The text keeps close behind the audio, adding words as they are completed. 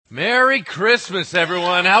Merry Christmas,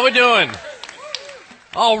 everyone. How we doing?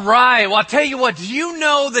 All right. Well, I'll tell you what, do you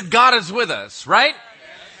know that God is with us, right?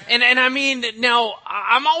 And I mean, now,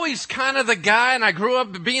 I'm always kind of the guy, and I grew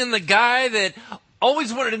up being the guy that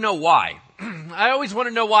always wanted to know why. I always wanted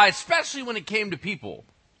to know why, especially when it came to people.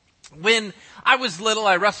 When I was little,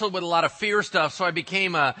 I wrestled with a lot of fear stuff, so I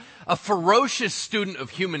became a ferocious student of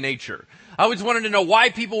human nature. I always wanted to know why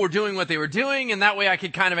people were doing what they were doing, and that way I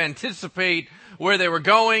could kind of anticipate where they were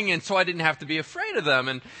going, and so I didn't have to be afraid of them.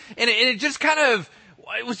 And it just kind of,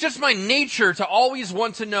 it was just my nature to always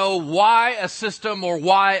want to know why a system or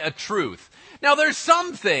why a truth. Now, there's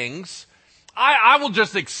some things I will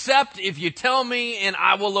just accept if you tell me, and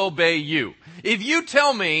I will obey you. If you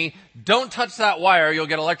tell me, don't touch that wire, you'll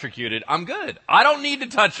get electrocuted, I'm good. I don't need to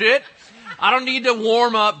touch it. I don't need to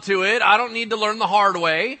warm up to it. I don't need to learn the hard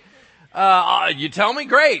way. You tell me,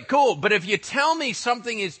 great, cool. But if you tell me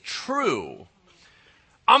something is true,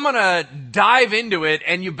 I'm going to dive into it,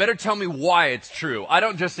 and you better tell me why it's true. I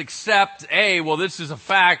don't just accept, hey, well, this is a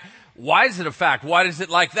fact. Why is it a fact? Why is it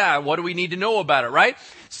like that? What do we need to know about it, right?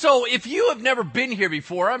 So if you have never been here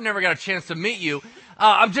before, I've never got a chance to meet you,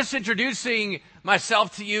 I'm just introducing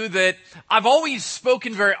myself to you that I've always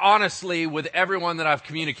spoken very honestly with everyone that I've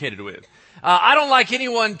communicated with. I don't like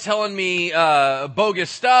anyone telling me bogus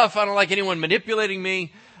stuff. I don't like anyone manipulating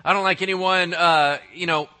me. I don't like anyone,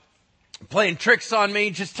 playing tricks on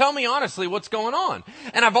me. Just tell me honestly what's going on.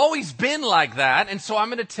 And I've always been like that, and so I'm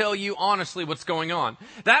going to tell you honestly what's going on.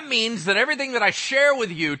 That means that everything that I share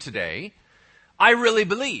with you today, I really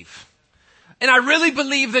believe. And I really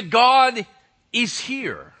believe that God is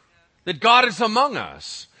here, that God is among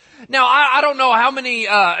us. Now, I don't know how many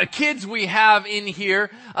kids we have in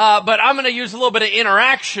here, but I'm going to use a little bit of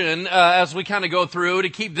interaction as we kind of go through to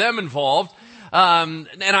keep them involved. And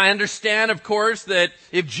I understand, of course, that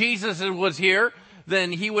if Jesus was here,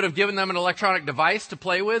 then he would have given them an electronic device to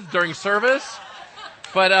play with during service.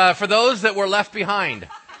 But for those that were left behind,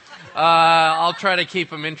 I'll try to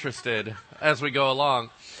keep them interested as we go along.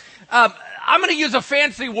 I'm going to use a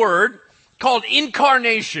fancy word called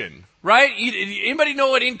incarnation, right? Anybody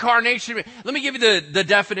know what incarnation means? Let me give you the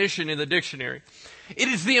definition in the dictionary. It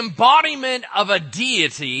is the embodiment of a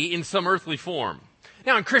deity in some earthly form.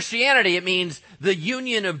 Now, in Christianity, it means the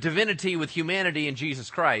union of divinity with humanity in Jesus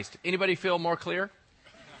Christ. Anybody feel more clear?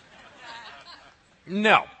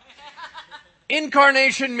 No.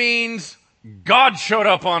 Incarnation means God showed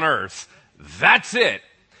up on earth. That's it.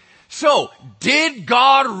 So, did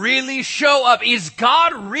God really show up? Is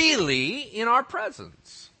God really in our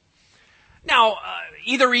presence? Now,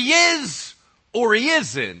 either he is or he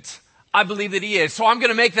isn't. I believe that he is. So I'm going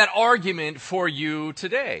to make that argument for you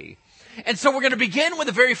today. And so we're going to begin with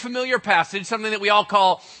a very familiar passage, something that we all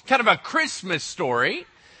call kind of a Christmas story,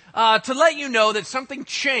 to let you know that something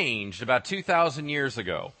changed about 2,000 years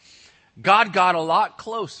ago. God got a lot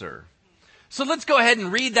closer. So let's go ahead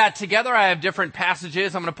and read that together. I have different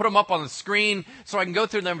passages. I'm going to put them up on the screen so I can go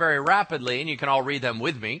through them very rapidly, and you can all read them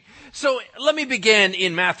with me. So let me begin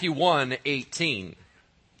in Matthew 1:18.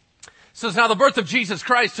 It says, "Now the birth of Jesus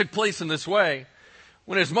Christ took place in this way.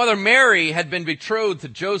 When his mother Mary had been betrothed to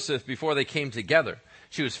Joseph before they came together,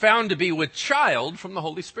 she was found to be with child from the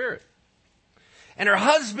Holy Spirit. And her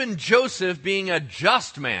husband Joseph, being a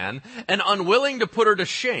just man and unwilling to put her to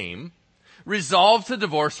shame, resolved to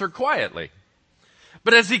divorce her quietly.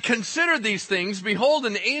 But as he considered these things, behold,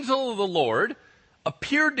 an angel of the Lord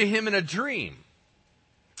appeared to him in a dream,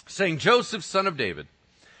 saying, 'Joseph, son of David,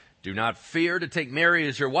 do not fear to take Mary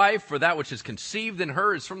as your wife, for that which is conceived in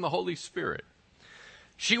her is from the Holy Spirit.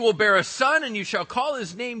 She will bear a son, and you shall call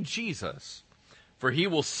his name Jesus, for he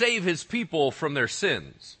will save his people from their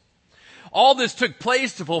sins.' All this took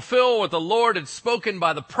place to fulfill what the Lord had spoken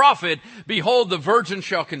by the prophet. Behold, the virgin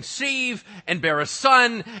shall conceive and bear a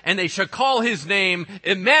son, and they shall call his name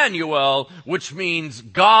Emmanuel, which means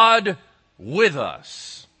God with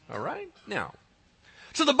us." All right? Now,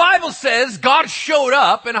 so the Bible says God showed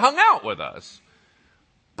up and hung out with us.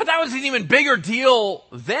 But that was an even bigger deal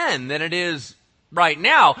then than it is right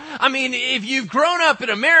now. I mean, if you've grown up in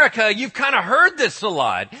America, you've kind of heard this a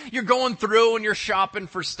lot. You're going through and you're shopping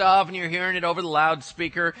for stuff and you're hearing it over the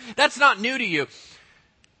loudspeaker. That's not new to you.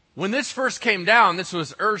 When this first came down, this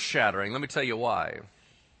was earth-shattering. Let me tell you why.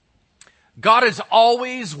 God has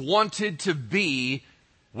always wanted to be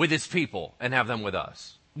with his people and have them with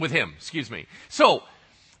us. With him, So,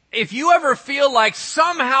 if you ever feel like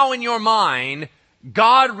somehow in your mind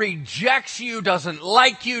God rejects you, doesn't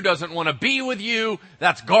like you, doesn't want to be with you,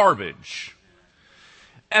 that's garbage.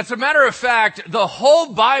 As a matter of fact, the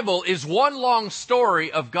whole Bible is one long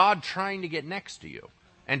story of God trying to get next to you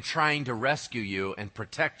and trying to rescue you and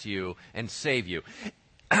protect you and save you.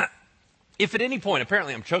 If at any point,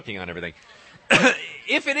 apparently I'm choking on everything.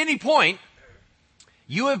 If at any point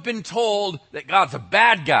you have been told that God's a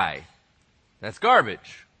bad guy, that's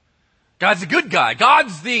garbage. God's a good guy.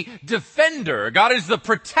 God's the defender. God is the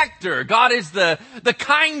protector. God is the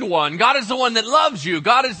kind one. God is the one that loves you.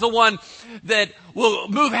 God is the one that will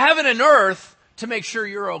move heaven and earth to make sure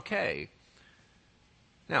you're okay.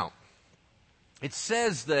 Now, it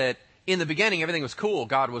says that in the beginning everything was cool.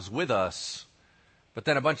 God was with us. But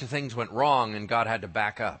then a bunch of things went wrong and God had to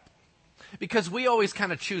back up. Because we always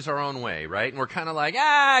kind of choose our own way, right? And we're kind of like,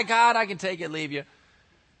 God, I can take it, leave you.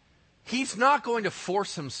 He's not going to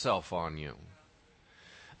force himself on you.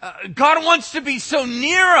 God wants to be so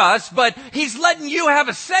near us, but he's letting you have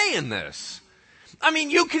a say in this. I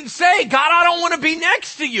mean, you can say, God, I don't want to be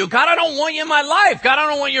next to you. God, I don't want you in my life. God, I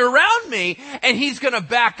don't want you around me. And he's going to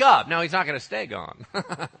back up. Now, he's not going to stay gone.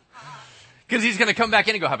 Because he's going to come back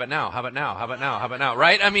in and go, how about now? How about now? How about now? How about now?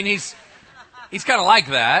 Right? I mean, he's kind of like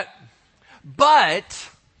that. But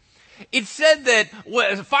it said that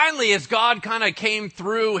finally, as God kind of came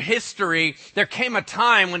through history, there came a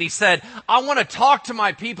time when he said, I want to talk to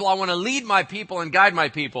my people. I want to lead my people and guide my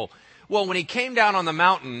people. Well, when he came down on the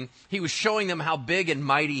mountain, he was showing them how big and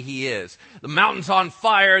mighty he is. The mountain's on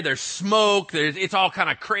fire. There's smoke. It's all kind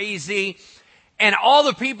of crazy. And all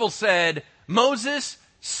the people said, Moses,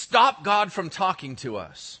 stop God from talking to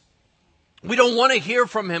us. We don't want to hear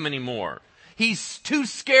from him anymore. He's too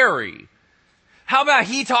scary. How about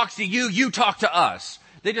he talks to you, you talk to us?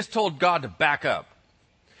 They just told God to back up.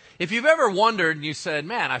 If you've ever wondered and you said,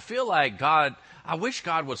 man, I feel like God, I wish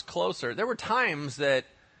God was closer. There were times that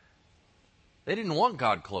they didn't want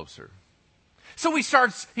God closer. So he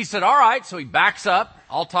said, all right, so he backs up.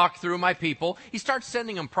 I'll talk through my people. He starts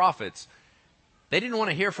sending them prophets. They didn't want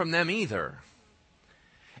to hear from them either.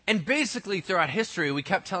 And basically throughout history, we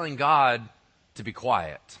kept telling God to be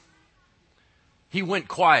quiet. He went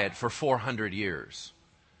quiet for 400 years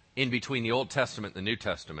in between the Old Testament and the New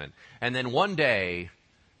Testament. And then one day,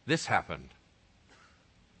 this happened.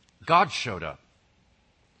 God showed up.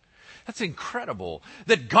 That's incredible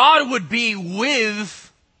that God would be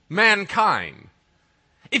with mankind.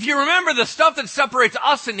 If you remember, the stuff that separates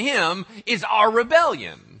us and him is our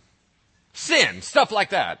rebellion, sin, stuff like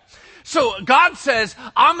that. So God says,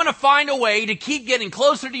 I'm going to find a way to keep getting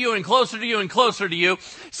closer to you and closer to you and closer to you.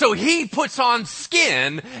 So he puts on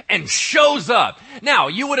skin and shows up. Now,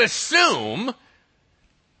 you would assume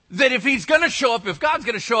that if he's going to show up, if God's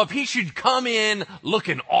going to show up, he should come in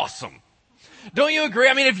looking awesome. Don't you agree?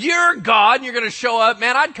 I mean, if you're God and you're going to show up,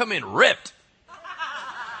 man, I'd come in ripped.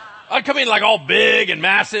 I'd come in like all big and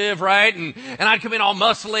massive, right? And I'd come in all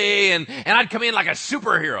muscly and I'd come in like a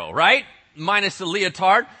superhero, right? Minus the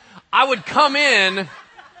leotard. I would come in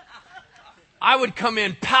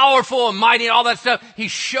powerful and mighty and all that stuff. He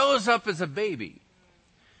shows up as a baby.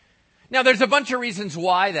 Now, there's a bunch of reasons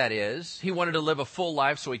why that is. He wanted to live a full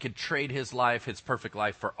life so he could trade his life, his perfect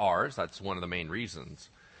life, for ours. That's one of the main reasons.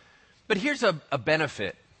 But here's a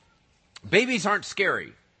benefit. Babies aren't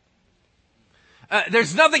scary.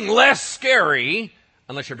 There's nothing less scary,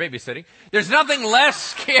 unless you're babysitting, there's nothing less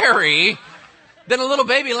scary than a little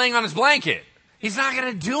baby laying on his blanket. He's not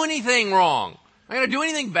going to do anything wrong. Not going to do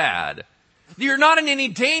anything bad. You're not in any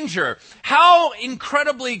danger. How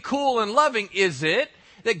incredibly cool and loving is it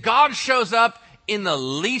that God shows up in the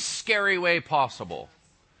least scary way possible?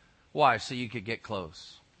 Why? So you could get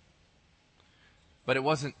close. But it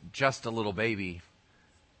wasn't just a little baby.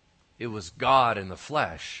 It was God in the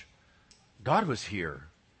flesh. God was here.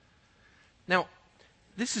 Now,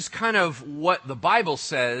 this is kind of what the Bible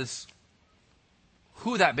says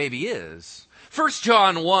who that baby is. 1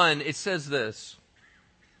 John 1, it says this.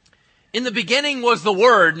 In the beginning was the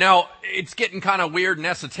Word. Now, it's getting kind of weird and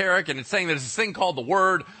esoteric, and it's saying there's this thing called the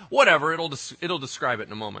Word. Whatever, it'll describe it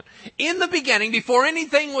in a moment. In the beginning, before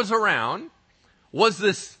anything was around, was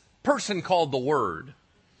this person called the Word.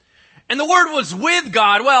 And the Word was with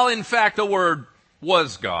God. Well, in fact, the Word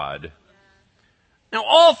was God. Now,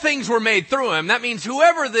 all things were made through him. That means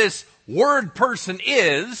whoever this Word person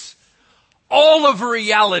is, all of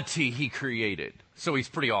reality he created. So he's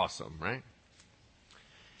pretty awesome, right?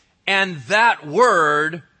 And that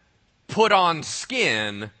Word put on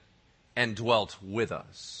skin and dwelt with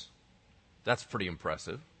us. That's pretty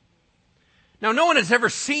impressive. Now, no one has ever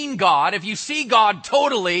seen God. If you see God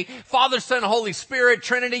totally, Father, Son, Holy Spirit,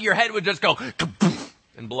 Trinity, your head would just go kaboof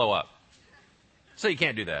and blow up. So you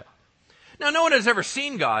can't do that. Now, no one has ever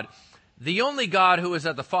seen God. The only God who is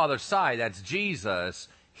at the Father's side, that's Jesus,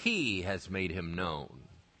 he has made him known.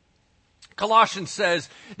 Colossians says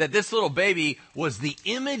that this little baby was the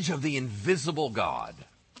image of the invisible God.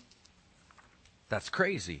 That's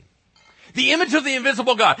crazy. The image of the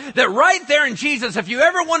invisible God. That right there in Jesus, if you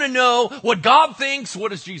ever want to know what God thinks, what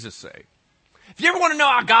does Jesus say? If you ever want to know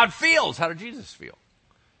how God feels, how did Jesus feel?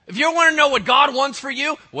 If you ever want to know what God wants for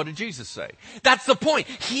you, what did Jesus say? That's the point.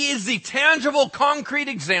 He is the tangible, concrete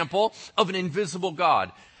example of an invisible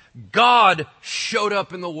God. God showed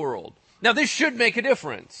up in the world. Now, this should make a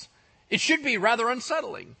difference. It should be rather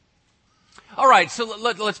unsettling. All right, so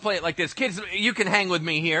let's play it like this. Kids, you can hang with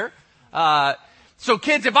me here. So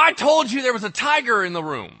kids, if I told you there was a tiger in the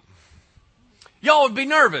room, y'all would be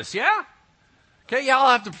nervous, yeah? Okay, y'all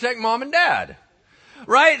have to protect mom and dad.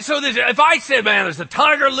 Right? So if I said, man, there's a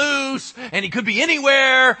tiger loose, and he could be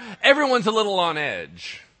anywhere, everyone's a little on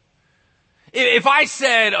edge. If I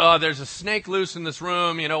said, there's a snake loose in this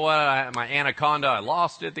room, you know what, my anaconda, I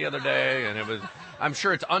lost it the other day, and I'm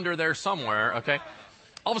sure it's under there somewhere, okay?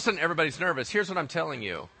 All of a sudden, everybody's nervous. Here's what I'm telling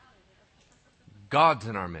you. God's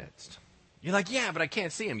in our midst. You're like, yeah, but I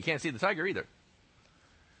can't see him. You can't see the tiger either.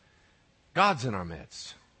 God's in our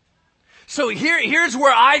midst. So here's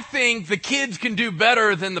where I think the kids can do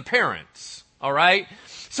better than the parents. All right?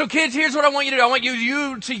 So kids, here's what I want you to do. I want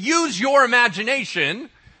you to use your imagination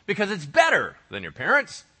because it's better than your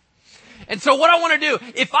parents. And so what I want to do,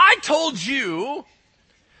 if I told you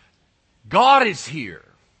God is here,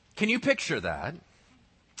 can you picture that?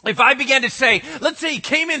 If I began to say, let's say he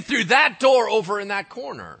came in through that door over in that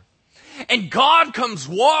corner. And God comes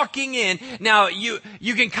walking in. Now, you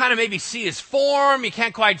can kind of maybe see his form. You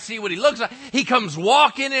can't quite see what he looks like. He comes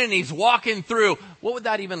walking in and he's walking through. What would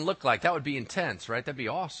that even look like? That would be intense, right? That'd be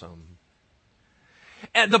awesome.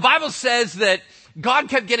 And the Bible says that God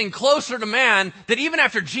kept getting closer to man, that even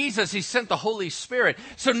after Jesus, he sent the Holy Spirit.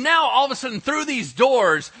 So now, all of a sudden, through these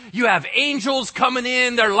doors, you have angels coming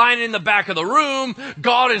in. They're lining in the back of the room.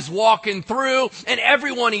 God is walking through, and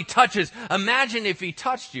everyone he touches. Imagine if he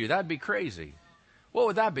touched you. That'd be crazy. What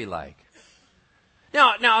would that be like?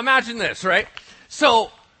 Now imagine this, right? So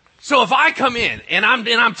if I come in, and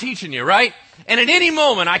I'm teaching you, right? And at any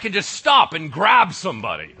moment, I can just stop and grab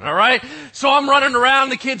somebody, all right? So I'm running around.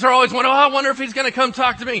 The kids are always wondering, I wonder if he's going to come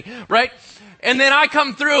talk to me, right? And then I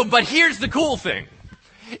come through. But here's the cool thing,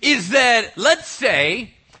 is that, let's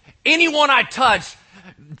say, anyone I touch,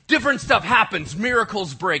 different stuff happens.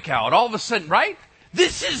 Miracles break out. All of a sudden, right?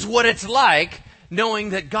 This is what it's like knowing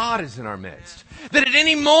that God is in our midst. That at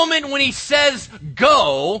any moment when he says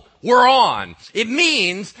go, we're on. It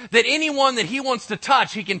means that anyone that he wants to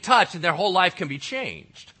touch, he can touch, and their whole life can be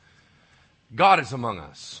changed. God is among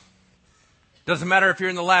us. Doesn't matter if you're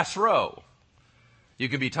in the last row. You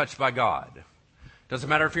can be touched by God. Doesn't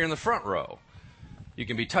matter if you're in the front row. You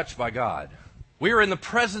can be touched by God. We are in the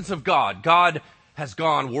presence of God. God has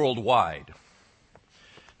gone worldwide.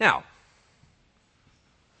 Now,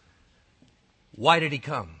 why did he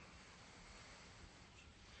come?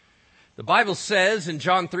 The Bible says in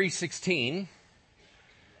John 3:16,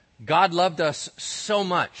 God loved us so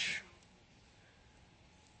much.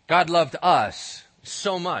 God loved us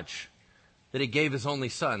so much that he gave his only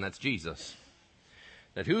son, that's Jesus,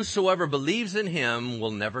 that whosoever believes in him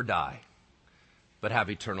will never die, but have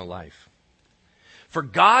eternal life. For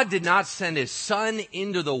God did not send his son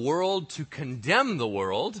into the world to condemn the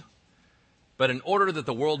world, but in order that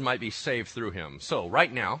the world might be saved through him. So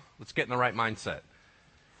right now, let's get in the right mindset.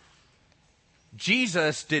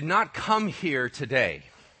 Jesus did not come here today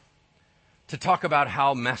to talk about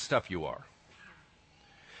how messed up you are.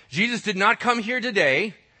 Jesus did not come here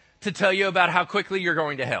today to tell you about how quickly you're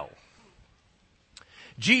going to hell.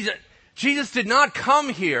 Jesus did not come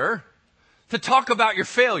here to talk about your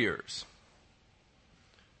failures.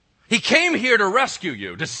 He came here to rescue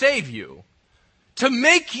you, to save you, to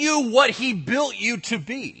make you what he built you to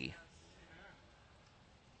be.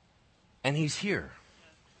 And he's here.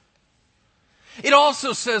 It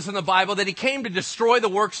also says in the Bible that he came to destroy the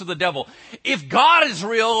works of the devil. If God is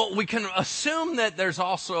real, we can assume that there's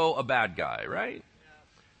also a bad guy, right?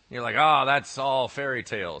 You're like, oh, that's all fairy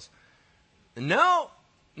tales. No,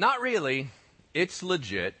 not really. It's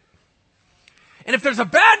legit. And if there's a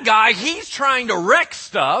bad guy, he's trying to wreck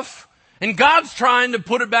stuff, and God's trying to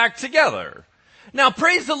put it back together. Now,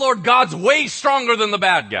 praise the Lord, God's way stronger than the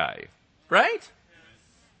bad guy, right?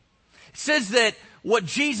 It says that what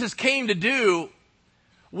Jesus came to do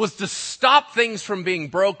was to stop things from being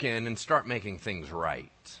broken and start making things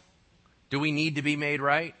right. Do we need to be made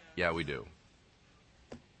right? Yeah, we do.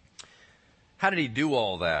 How did he do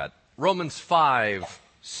all that? Romans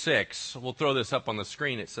 5:6. We'll throw this up on the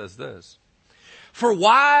screen. It says this. For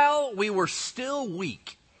while we were still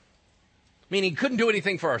weak, meaning couldn't do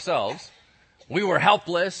anything for ourselves, We were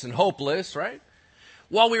helpless and hopeless, right?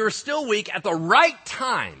 While we were still weak, at the right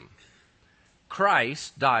time,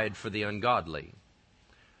 Christ died for the ungodly.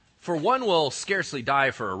 For one will scarcely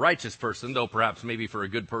die for a righteous person, though perhaps maybe for a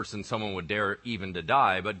good person someone would dare even to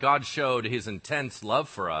die. But God showed his intense love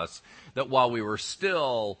for us that while we were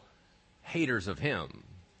still haters of him,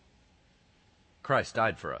 Christ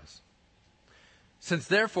died for us. Since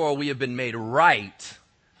therefore we have been made right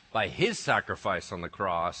by his sacrifice on the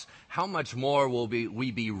cross, how much more will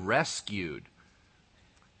we be rescued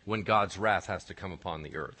when God's wrath has to come upon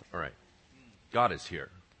the earth? All right. God is here.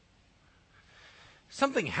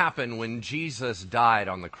 Something happened when Jesus died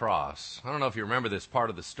on the cross. I don't know if you remember this part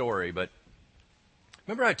of the story, but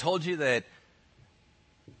remember I told you that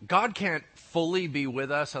God can't fully be with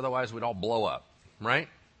us, otherwise we'd all blow up, right?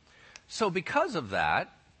 So because of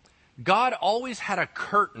that, God always had a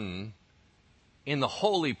curtain in the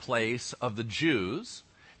holy place of the Jews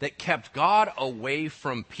that kept God away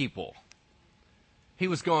from people. He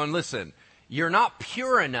was going, listen, you're not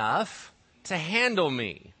pure enough to handle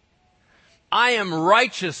me. I am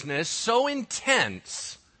righteousness so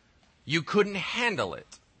intense, you couldn't handle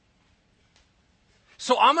it.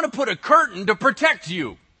 So I'm going to put a curtain to protect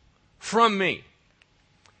you from me.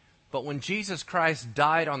 But when Jesus Christ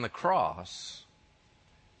died on the cross,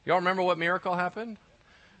 y'all remember what miracle happened?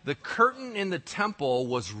 The curtain in the temple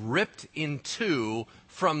was ripped in two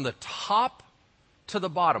from the top to the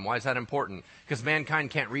bottom. Why is that important? Because mankind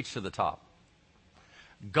can't reach to the top.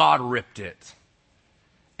 God ripped it.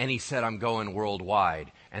 And he said, I'm going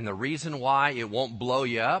worldwide. And the reason why it won't blow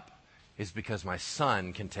you up is because my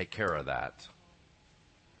son can take care of that.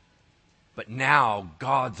 But now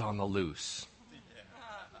God's on the loose.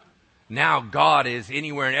 Now God is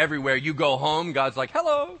anywhere and everywhere. You go home, God's like,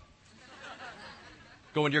 hello.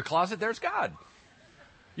 Go into your closet, there's God.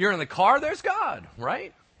 You're in the car, there's God,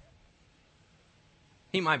 right?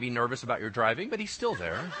 He might be nervous about your driving, but he's still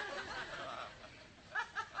there.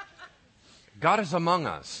 God is among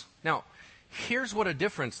us. Now, here's what a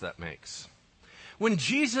difference that makes. When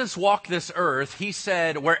Jesus walked this earth, he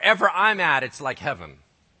said, wherever I'm at, it's like heaven.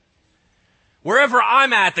 Wherever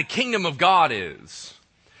I'm at, the kingdom of God is.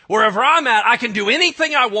 Wherever I'm at, I can do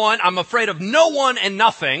anything I want. I'm afraid of no one and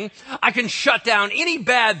nothing. I can shut down any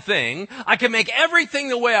bad thing. I can make everything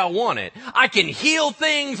the way I want it. I can heal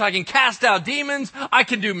things. I can cast out demons. I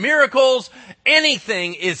can do miracles.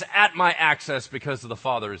 Anything is at my access because the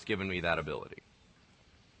Father has given me that ability.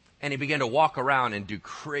 And he began to walk around and do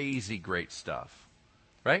crazy great stuff.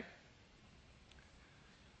 Right?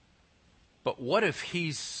 But what if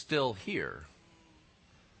he's still here?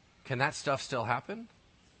 Can that stuff still happen?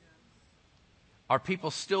 Are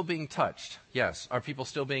people still being touched? Yes. Are people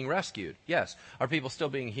still being rescued? Yes. Are people still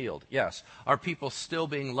being healed? Yes. Are people still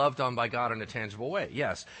being loved on by God in a tangible way?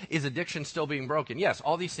 Yes. Is addiction still being broken? Yes.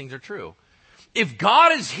 All these things are true. If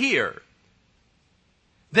God is here,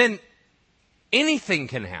 then anything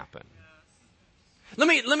can happen. Let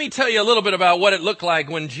me tell you a little bit about what it looked like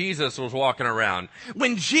when Jesus was walking around.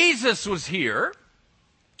 When Jesus was here,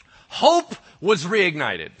 hope was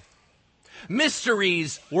reignited.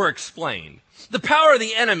 Mysteries were explained. The power of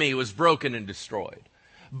the enemy was broken and destroyed.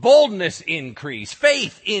 Boldness increased.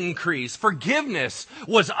 Faith increased. Forgiveness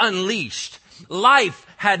was unleashed. Life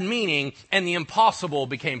had meaning, and the impossible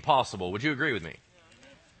became possible. Would you agree with me?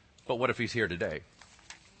 But what if he's here today?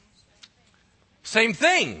 Same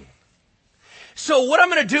thing. So what I'm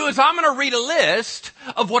going to do is I'm going to read a list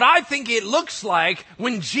of what I think it looks like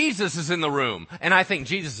when Jesus is in the room. And I think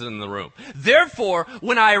Jesus is in the room. Therefore,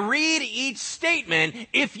 when I read each statement,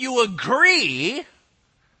 if you agree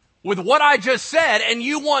with what I just said and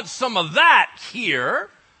you want some of that here,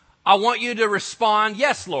 I want you to respond,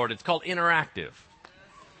 yes, Lord. It's called interactive.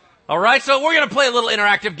 All right, so we're going to play a little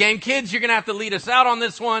interactive game. Kids, you're going to have to lead us out on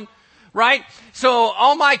this one, right? So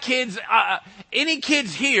all my kids, any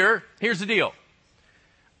kids here, here's the deal.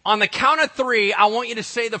 On the count of 3, I want you to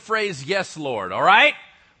say the phrase, yes, Lord. All right?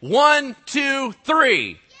 1, 2, 3.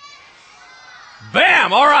 Yes.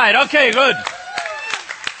 Bam! All right. Okay, good.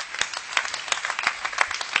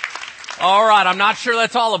 All right. I'm not sure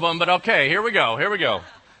that's all of them, but okay. Here we go. Here we go.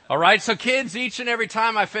 All right. So kids, each and every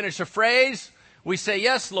time I finish a phrase, we say,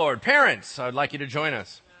 yes, Lord. Parents, I'd like you to join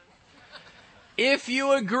us. If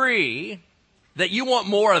you agree that you want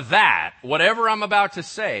more of that, whatever I'm about to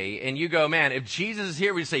say, and you go, man, if Jesus is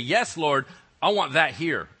here, we say, yes, Lord, I want that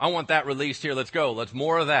here. I want that released here. Let's go. Let's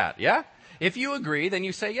more of that. Yeah? If you agree, then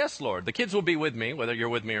you say, yes, Lord. The kids will be with me, whether you're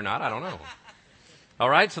with me or not, I don't know. All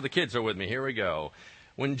right? So the kids are with me. Here we go.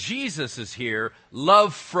 When Jesus is here,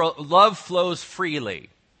 love flows freely.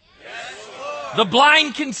 Yes, Lord. The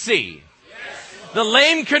blind can see. Yes, the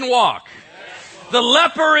lame can walk. Yes. The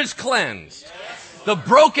leper is cleansed. The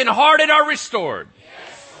brokenhearted are restored.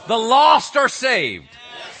 The lost are saved.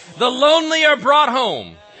 The lonely are brought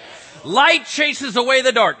home. Light chases away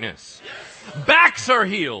the darkness. Backs are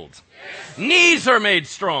healed. Knees are made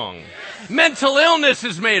strong. Mental illness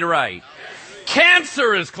is made right.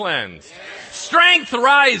 Cancer is cleansed. Strength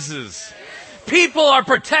rises. People are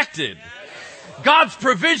protected. God's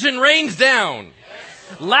provision rains down.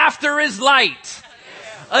 Laughter is light.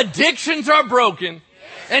 Addictions are broken.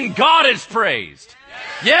 And God is praised.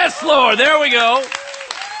 Yes, Lord. There we go.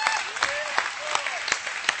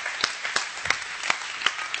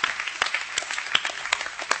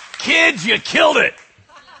 Kids, you killed it.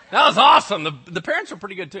 That was awesome. The parents were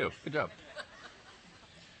pretty good too. Good job.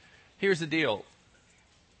 Here's the deal.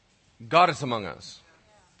 God is among us.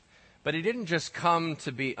 But He didn't just come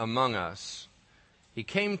to be among us. He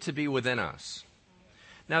came to be within us.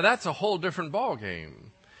 Now that's a whole different ballgame.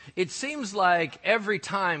 It seems like every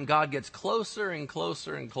time God gets closer and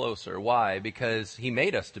closer and closer. Why? Because He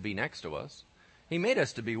made us to be next to us. He made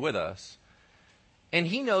us to be with us. And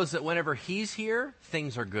He knows that whenever He's here,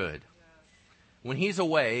 things are good. When He's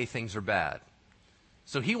away, things are bad.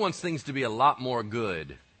 So He wants things to be a lot more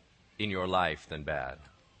good in your life than bad.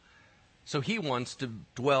 So He wants to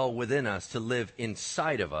dwell within us, to live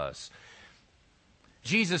inside of us.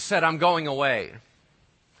 Jesus said, I'm going away.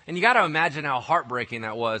 And you got to imagine how heartbreaking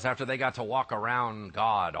that was after they got to walk around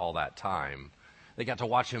God all that time. They got to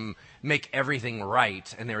watch Him make everything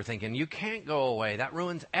right. And they were thinking, you can't go away. That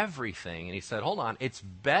ruins everything. And He said, hold on. It's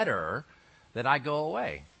better that I go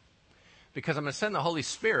away. Because I'm going to send the Holy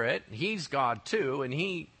Spirit. He's God too. And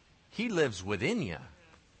He lives within you.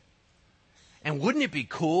 And wouldn't it be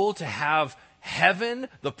cool to have heaven,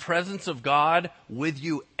 the presence of God, with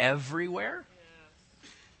you everywhere?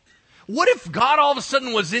 What if God all of a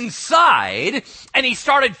sudden was inside and He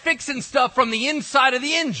started fixing stuff from the inside of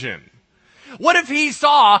the engine? What if He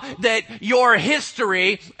saw that your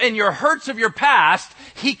history and your hurts of your past,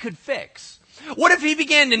 He could fix? What if He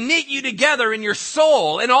began to knit you together in your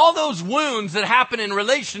soul and all those wounds that happen in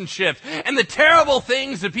relationships and the terrible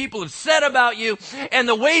things that people have said about you and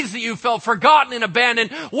the ways that you felt forgotten and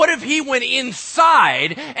abandoned? What if He went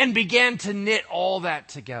inside and began to knit all that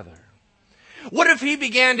together? What if He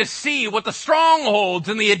began to see what the strongholds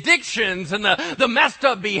and the addictions and the messed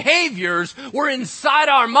up behaviors were inside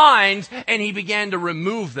our minds and He began to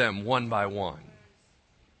remove them one by one?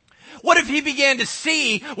 What if He began to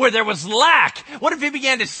see where there was lack? What if He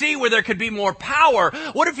began to see where there could be more power?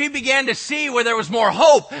 What if He began to see where there was more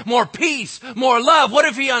hope, more peace, more love? What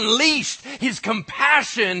if He unleashed His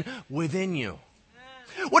compassion within you?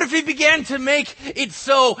 What if He began to make it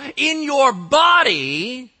so in your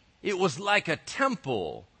body it was like a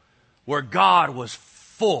temple where God was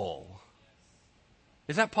full?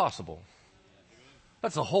 Is that possible?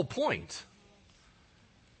 That's the whole point.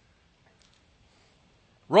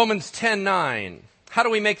 Romans 10:9. How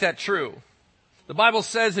do we make that true? The Bible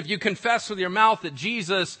says if you confess with your mouth that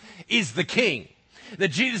Jesus is the King, that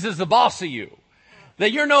Jesus is the boss of you,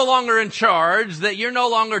 that you're no longer in charge, that you're no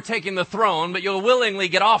longer taking the throne, but you'll willingly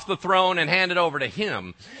get off the throne and hand it over to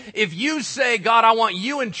Him. If you say, God, I want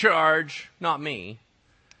you in charge, not me.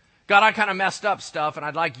 God, I kind of messed up stuff and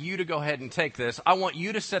I'd like you to go ahead and take this. I want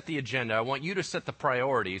you to set the agenda. I want you to set the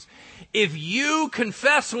priorities. If you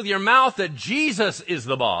confess with your mouth that Jesus is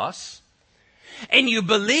the boss, and you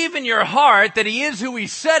believe in your heart that He is who He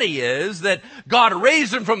said He is, that God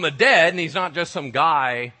raised Him from the dead, and He's not just some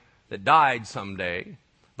guy that died someday,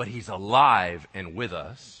 but He's alive and with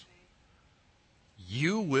us,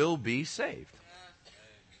 you will be saved.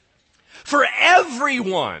 For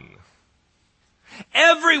everyone,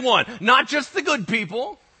 not just the good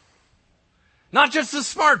people, not just the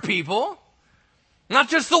smart people, not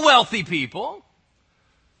just the wealthy people,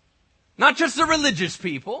 not just the religious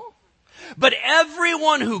people, but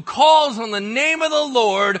everyone who calls on the name of the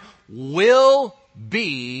Lord will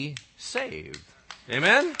be saved.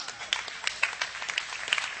 Amen?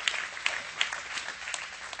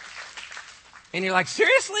 And you're like,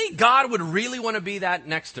 seriously? God would really want to be that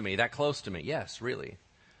next to me, that close to me? Yes, really.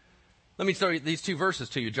 Let me show you these two verses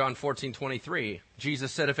to you. John 14:23.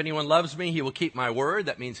 Jesus said, if anyone loves me, he will keep my word.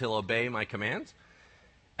 That means he'll obey my commands.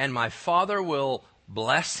 And my Father will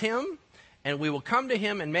bless him, and we will come to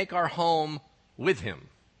him and make our home with him.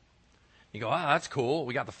 You go, that's cool.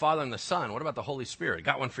 We got the Father and the Son. What about the Holy Spirit?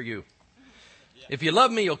 Got one for you. If you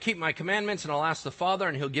love me, you'll keep my commandments, and I'll ask the Father,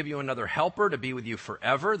 and He'll give you another helper to be with you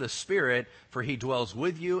forever, the Spirit, for He dwells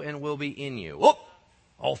with you and will be in you. Oh,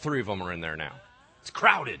 all three of them are in there now. It's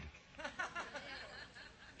crowded.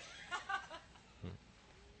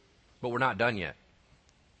 But we're not done yet.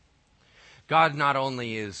 God not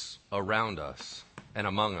only is around us and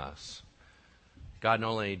among us, God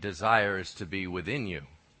not only desires to be within you,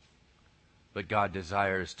 but God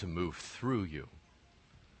desires to move through you.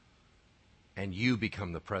 And you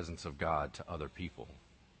become the presence of God to other people.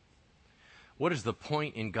 What is the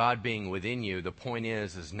point in God being within you? The point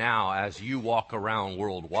is now as you walk around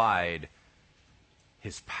worldwide,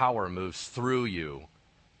 His power moves through you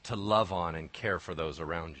to love on and care for those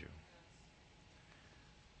around you.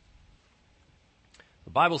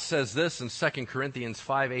 The Bible says this in 2 Corinthians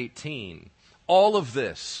 5:18. All of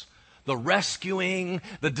this, the rescuing,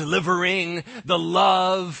 the delivering, the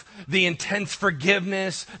love, the intense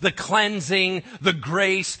forgiveness, the cleansing, the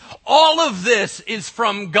grace, all of this is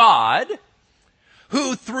from God,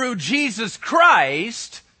 who through Jesus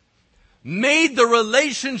Christ made the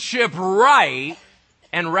relationship right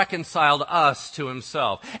and reconciled us to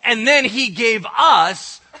Himself. And then He gave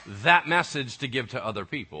us that message to give to other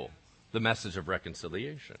people. The message of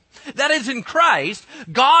reconciliation. That is, in Christ,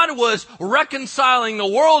 God was reconciling the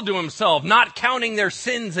world to Himself, not counting their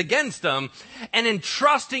sins against them, and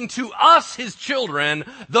entrusting to us, His children,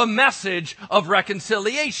 the message of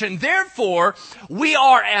reconciliation. Therefore, we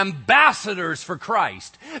are ambassadors for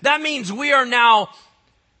Christ. That means we are now,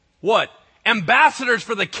 what? Ambassadors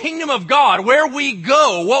for the kingdom of God. Where we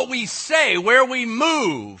go, what we say, where we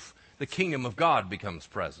move, the kingdom of God becomes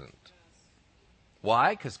present.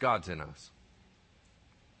 Why? Because God's in us.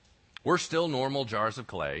 We're still normal jars of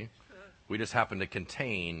clay. We just happen to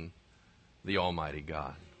contain the Almighty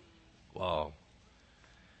God. Whoa.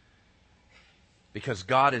 Because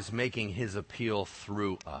God is making His appeal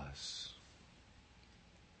through us.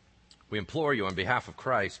 We implore you on behalf of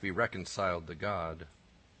Christ, be reconciled to God.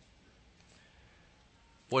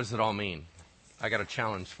 What does it all mean? I got a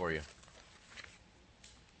challenge for you.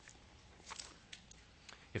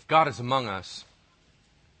 If God is among us,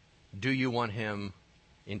 do you want Him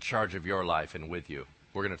in charge of your life and with you?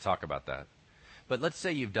 We're going to talk about that. But let's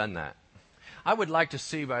say you've done that. I would like to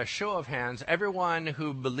see, by a show of hands, everyone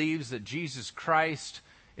who believes that Jesus Christ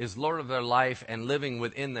is Lord of their life and living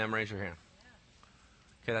within them, raise your hand.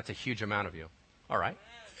 Okay, that's a huge amount of you. All right.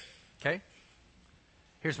 Okay?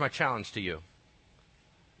 Here's my challenge to you.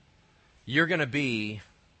 You're going to be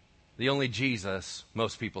the only Jesus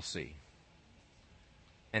most people see.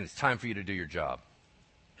 And it's time for you to do your job.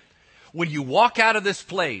 When you walk out of this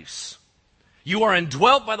place, you are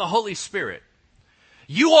indwelt by the Holy Spirit.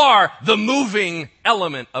 You are the moving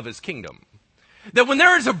element of His kingdom. That when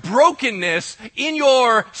there is a brokenness in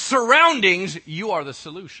your surroundings, you are the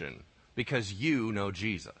solution because you know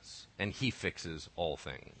Jesus and He fixes all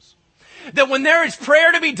things. That when there is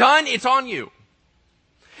prayer to be done, it's on you.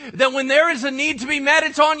 That when there is a need to be met,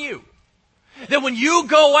 it's on you. That when you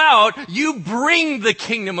go out, you bring the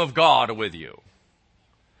kingdom of God with you.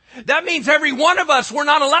 That means every one of us, we're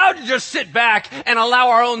not allowed to just sit back and allow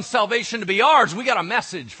our own salvation to be ours. We got a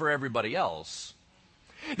message for everybody else.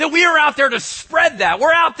 That we are out there to spread that.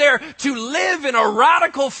 We're out there to live in a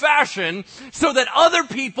radical fashion so that other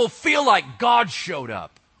people feel like God showed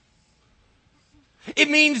up. It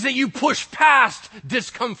means that you push past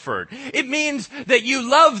discomfort. It means that you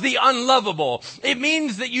love the unlovable. It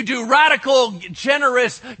means that you do radical,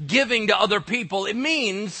 generous giving to other people. It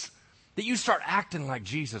means that you start acting like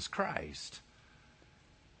Jesus Christ.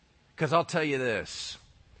 Because I'll tell you this,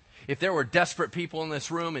 if there were desperate people in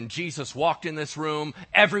this room and Jesus walked in this room,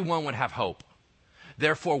 everyone would have hope.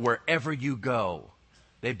 Therefore, wherever you go,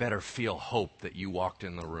 they better feel hope that you walked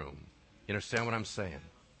in the room. You understand what I'm saying?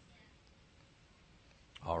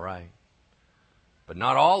 All right. But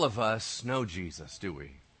not all of us know Jesus, do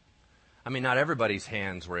we? I mean, not everybody's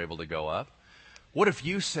hands were able to go up. What if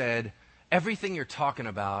you said, everything you're talking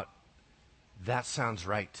about, that sounds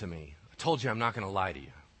right to me. I told you I'm not going to lie to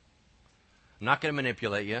you. I'm not going to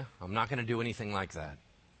manipulate you. I'm not going to do anything like that.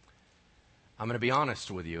 I'm going to be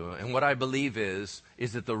honest with you. And what I believe is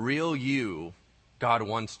that the real you, God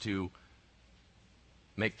wants to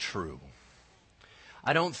make true.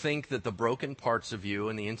 I don't think that the broken parts of you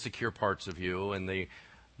and the insecure parts of you and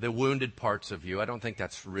the wounded parts of you, I don't think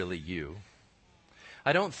that's really you.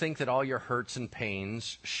 I don't think that all your hurts and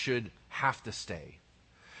pains should have to stay.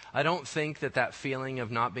 I don't think that feeling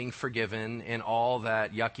of not being forgiven and all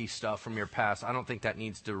that yucky stuff from your past, I don't think that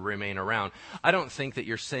needs to remain around. I don't think that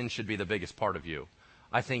your sin should be the biggest part of you.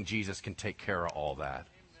 I think Jesus can take care of all that.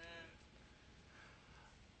 Amen.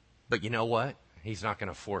 But you know what? He's not going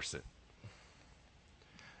to force it.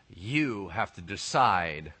 You have to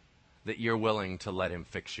decide that you're willing to let Him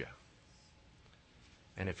fix you.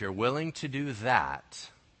 And if you're willing to do that,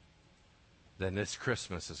 then this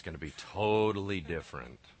Christmas is going to be totally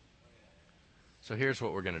different. So here's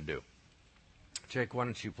what we're going to do. Jake, why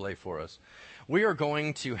don't you play for us? We are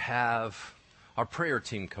going to have our prayer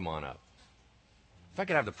team come on up. If I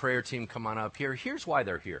could have the prayer team come on up here, here's why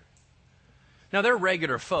they're here. Now, they're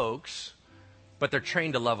regular folks, but they're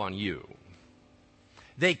trained to love on you.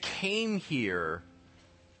 They came here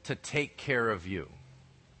to take care of you.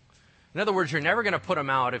 In other words, you're never going to put them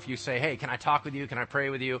out if you say, hey, can I talk with you? Can I pray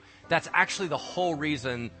with you? That's actually the whole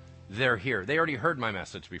reason they're here. They already heard my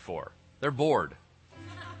message before. They're bored.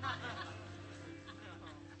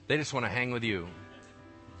 They just want to hang with you.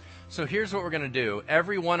 So here's what we're going to do.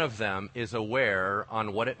 Every one of them is aware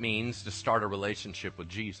on what it means to start a relationship with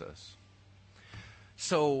Jesus.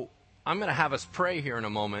 So I'm going to have us pray here in a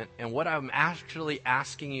moment, and what I'm actually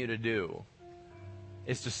asking you to do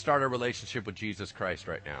is to start a relationship with Jesus Christ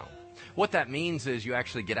right now. What that means is you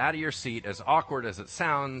actually get out of your seat, as awkward as it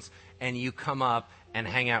sounds, and you come up and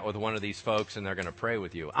hang out with one of these folks, and they're going to pray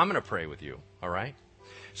with you. I'm going to pray with you, all right?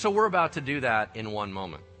 So we're about to do that in one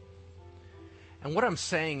moment. And what I'm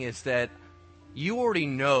saying is that you already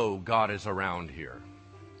know God is around here.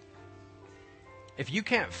 If you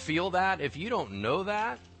can't feel that, if you don't know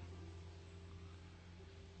that,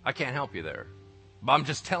 I can't help you there. But I'm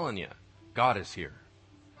just telling you, God is here.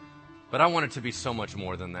 But I want it to be so much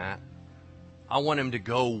more than that. I want Him to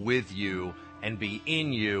go with you and be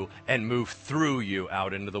in you and move through you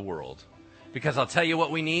out into the world. Because I'll tell you what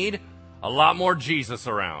we need, a lot more Jesus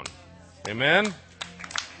around. Amen?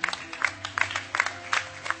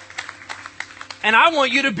 And I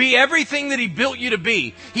want you to be everything that He built you to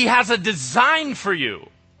be. He has a design for you.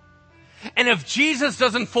 And if Jesus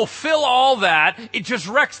doesn't fulfill all that, it just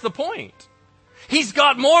wrecks the point. He's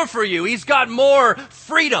got more for you. He's got more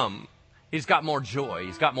freedom. He's got more joy.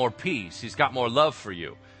 He's got more peace. He's got more love for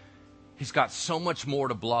you. He's got so much more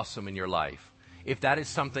to blossom in your life. If that is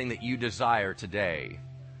something that you desire today,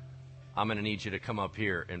 I'm going to need you to come up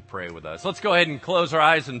here and pray with us. Let's go ahead and close our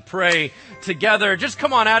eyes and pray together. Just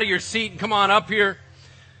come on out of your seat and come on up here,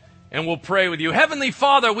 and we'll pray with you. Heavenly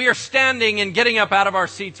Father, we are standing and getting up out of our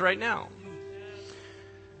seats right now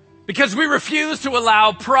because we refuse to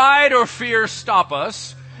allow pride or fear stop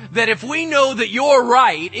us, that if we know that you're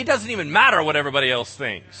right, it doesn't even matter what everybody else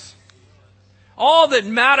thinks. All that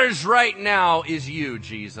matters right now is you,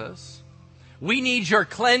 Jesus. We need your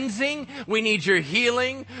cleansing. We need your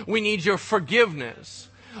healing. We need your forgiveness.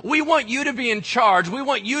 We want you to be in charge. We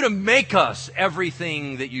want you to make us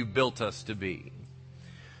everything that you built us to be.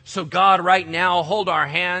 So God, right now, hold our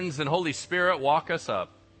hands, and Holy Spirit, walk us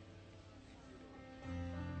up.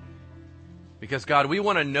 Because God, we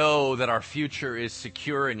want to know that our future is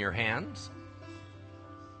secure in your hands.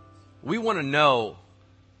 We want to know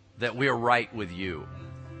that we are right with you.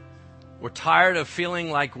 We're tired of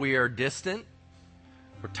feeling like we are distant.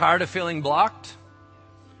 We're tired of feeling blocked.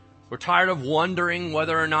 We're tired of wondering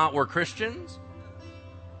whether or not we're Christians.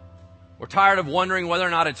 We're tired of wondering whether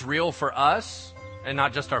or not it's real for us and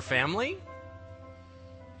not just our family.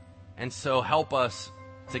 And so help us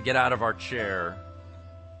to get out of our chair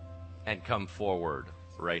and come forward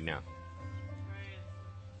right now.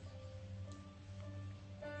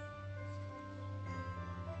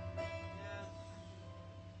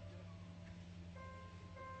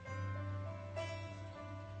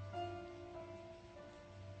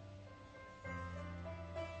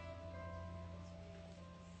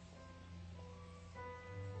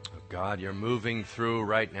 God, you're moving through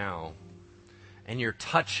right now, and you're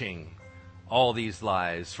touching all these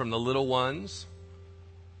lives, from the little ones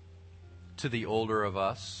to the older of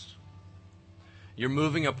us. You're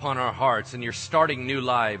moving upon our hearts, and you're starting new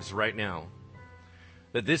lives right now.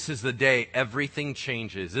 That this is the day everything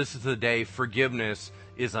changes. This is the day forgiveness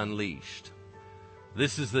is unleashed.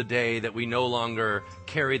 This is the day that we no longer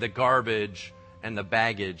carry the garbage and the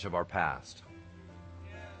baggage of our past.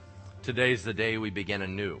 Today's the day we begin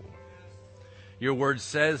anew. Your word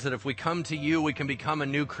says that if we come to you, we can become a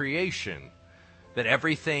new creation, that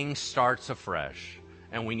everything starts afresh,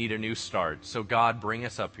 and we need a new start. So God, bring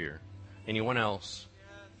us up here. Anyone else?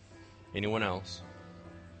 Anyone else?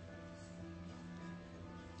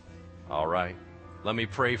 All right. Let me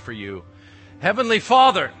pray for you. Heavenly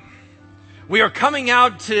Father, we are coming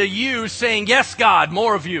out to you saying, yes, God,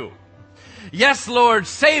 more of you. Yes, Lord,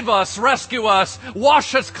 save us, rescue us,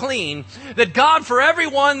 wash us clean. That God, for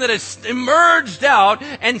everyone that has emerged out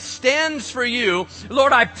and stands for you,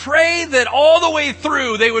 Lord, I pray that all the way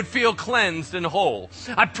through they would feel cleansed and whole.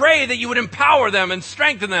 I pray that you would empower them and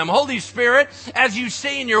strengthen them. Holy Spirit, as you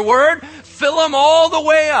say in your word, fill them all the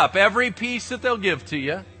way up, every piece that they'll give to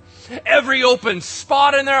you, every open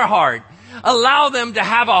spot in their heart. Allow them to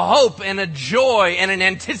have a hope and a joy and an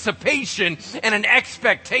anticipation and an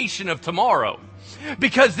expectation of tomorrow.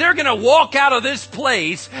 Because they're going to walk out of this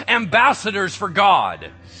place ambassadors for God.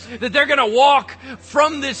 That they're going to walk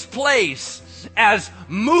from this place as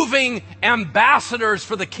moving ambassadors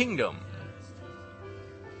for the kingdom.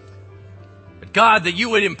 But God, that you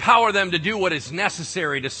would empower them to do what is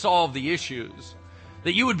necessary to solve the issues.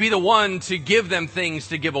 That you would be the one to give them things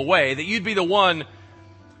to give away. That you'd be the one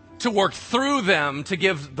to work through them to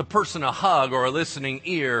give the person a hug or a listening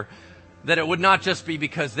ear. That it would not just be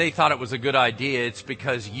because they thought it was a good idea, it's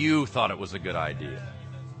because you thought it was a good idea.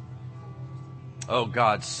 Oh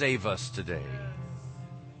God, save us today.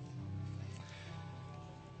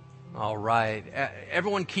 All right.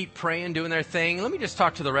 Everyone keep praying, doing their thing. Let me just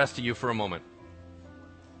talk to the rest of you for a moment.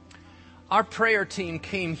 Our prayer team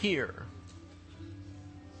came here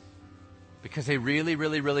because they really,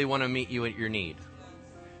 really, really want to meet you at your need.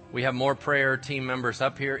 We have more prayer team members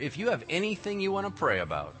up here. If you have anything you want to pray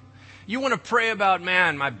about, you want to pray about,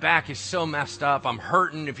 man, my back is so messed up, I'm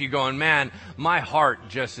hurting. If you're going, man, my heart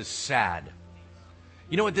just is sad.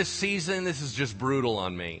 You know what, this season, this is just brutal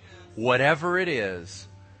on me. Whatever it is,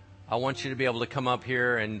 I want you to be able to come up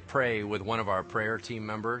here and pray with one of our prayer team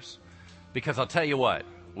members. Because I'll tell you what,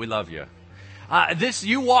 we love you.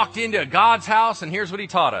 You walked into God's house, and here's what He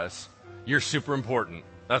taught us. You're super important.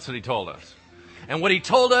 That's what He told us. And what He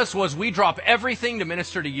told us was we drop everything to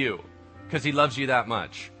minister to you because He loves you that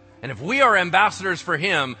much. And if we are ambassadors for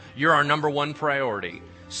Him, you're our number one priority.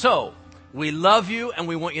 So, we love you, and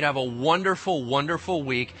we want you to have a wonderful, wonderful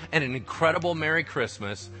week and an incredible Merry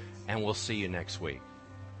Christmas, and we'll see you next week.